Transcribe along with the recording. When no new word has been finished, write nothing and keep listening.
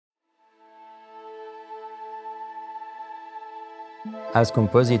As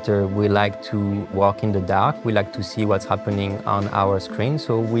compositor, we like to walk in the dark. We like to see what's happening on our screen.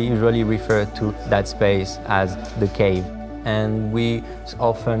 So we usually refer to that space as the cave. And we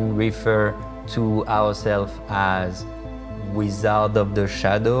often refer to ourselves as wizard of the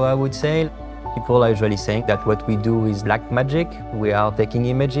shadow, I would say. People are usually saying that what we do is black magic. We are taking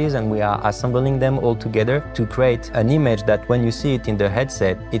images and we are assembling them all together to create an image that when you see it in the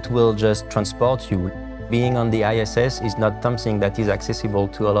headset, it will just transport you. Being on the ISS is not something that is accessible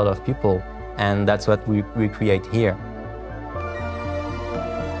to a lot of people, and that's what we recreate here.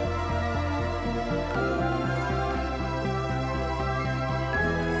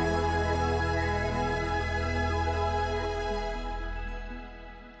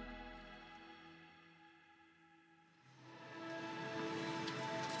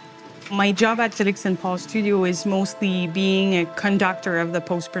 My job at Felix Paul Studio is mostly being a conductor of the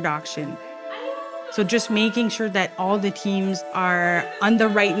post-production. So just making sure that all the teams are on the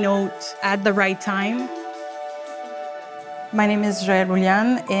right note at the right time. My name is Joëlle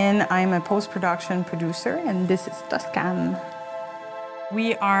Roulian, and I'm a post-production producer, and this is Toscane.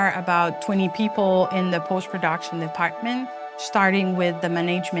 We are about 20 people in the post-production department, starting with the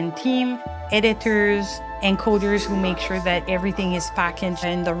management team, editors, encoders who make sure that everything is packaged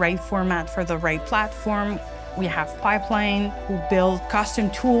in the right format for the right platform. We have pipeline who build custom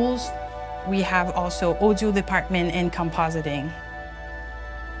tools. We have also audio department and compositing.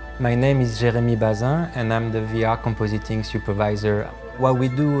 My name is Jérémy Bazin, and I'm the VR compositing supervisor. What we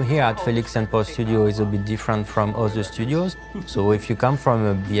do here at Felix Paul Studio is a bit different from other studios. So if you come from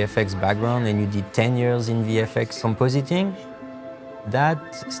a VFX background and you did 10 years in VFX compositing, that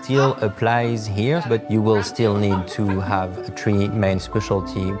still applies here, but you will still need to have three main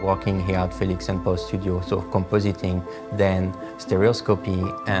specialty working here at Felix Paul Studio. So compositing, then stereoscopy,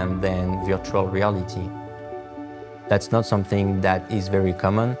 and then virtual reality. That's not something that is very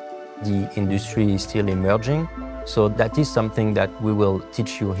common. The industry is still emerging, so that is something that we will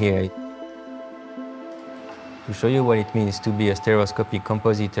teach you here. To show you what it means to be a stereoscopic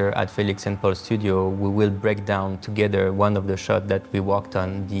compositor at Felix Paul Studio, we will break down together one of the shots that we worked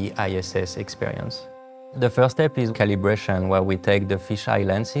on, the ISS experience. The first step is calibration, where we take the fisheye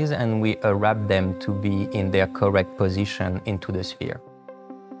lenses and we wrap them to be in their correct position into the sphere.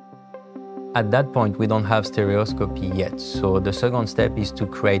 At that point, we don't have stereoscopy yet, so the second step is to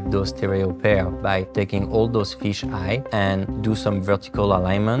create those stereo pair by taking all those fish eye and do some vertical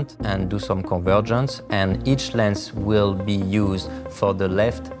alignment and do some convergence, and each lens will be used for the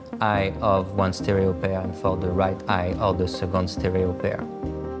left eye of one stereo pair and for the right eye of the second stereo pair.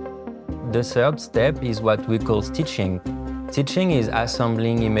 The third step is what we call stitching. Stitching is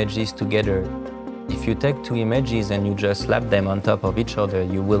assembling images together. If you take two images and you just slap them on top of each other,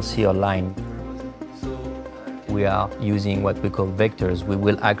 you will see a line. We are using what we call vectors. We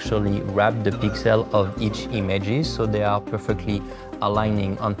will actually wrap the pixel of each image so they are perfectly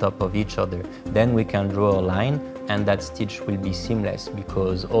aligning on top of each other. Then we can draw a line, and that stitch will be seamless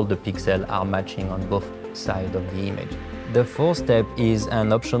because all the pixels are matching on both sides of the image. The fourth step is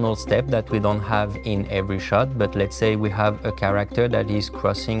an optional step that we don't have in every shot, but let's say we have a character that is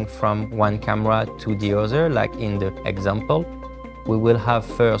crossing from one camera to the other, like in the example. We will have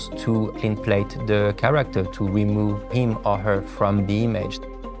first to clean plate the character to remove him or her from the image.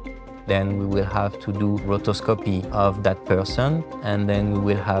 Then we will have to do rotoscopy of that person, and then we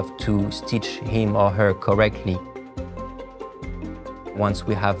will have to stitch him or her correctly. Once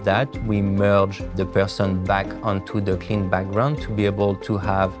we have that, we merge the person back onto the clean background to be able to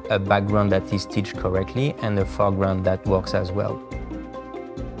have a background that is stitched correctly and a foreground that works as well.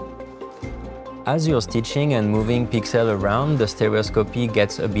 As you're stitching and moving pixels around, the stereoscopy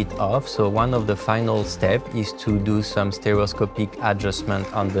gets a bit off, so one of the final steps is to do some stereoscopic adjustment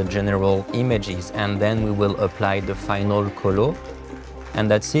on the general images, and then we will apply the final color, and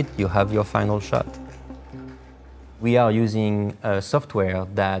that's it, you have your final shot. We are using software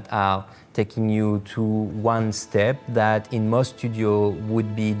that are taking you to one step that in most studios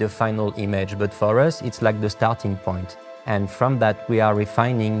would be the final image, but for us it's like the starting point. And from that we are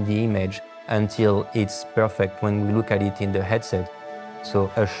refining the image until it's perfect when we look at it in the headset. So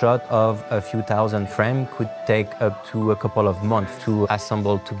a shot of a few thousand frames could take up to a couple of months to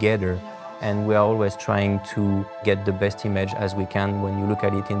assemble together. And we are always trying to get the best image as we can when you look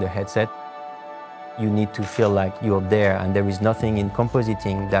at it in the headset. You need to feel like you're there, and there is nothing in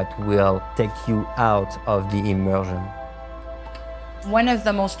compositing that will take you out of the immersion. One of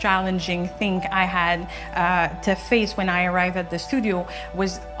the most challenging things I had to face when I arrived at the studio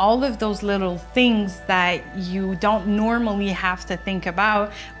was all of those little things that you don't normally have to think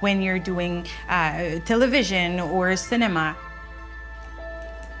about when you're doing television or cinema.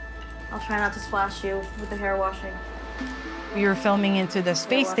 I'll try not to splash you with the hair washing. We were filming into the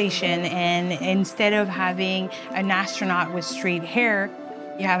space station, and instead of having an astronaut with straight hair,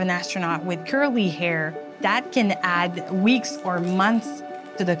 you have an astronaut with curly hair. That can add weeks or months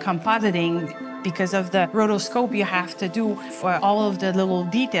to the compositing because of the rotoscope you have to do for all of the little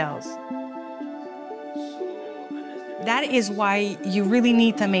details. That is why you really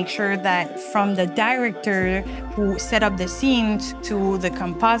need to make sure that from the director who set up the scenes to the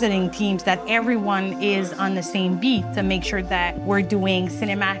compositing teams, that everyone is on the same beat to make sure that we're doing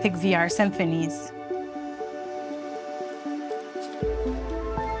cinematic VR symphonies.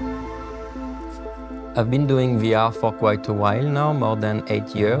 I've been doing VR for quite a while now, more than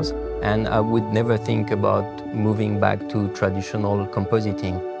 8 years, and I would never think about moving back to traditional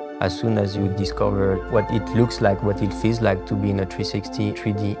compositing. As soon as you discover what it looks like, what it feels like to be in a 360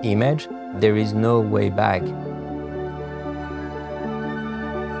 3D image, there is no way back.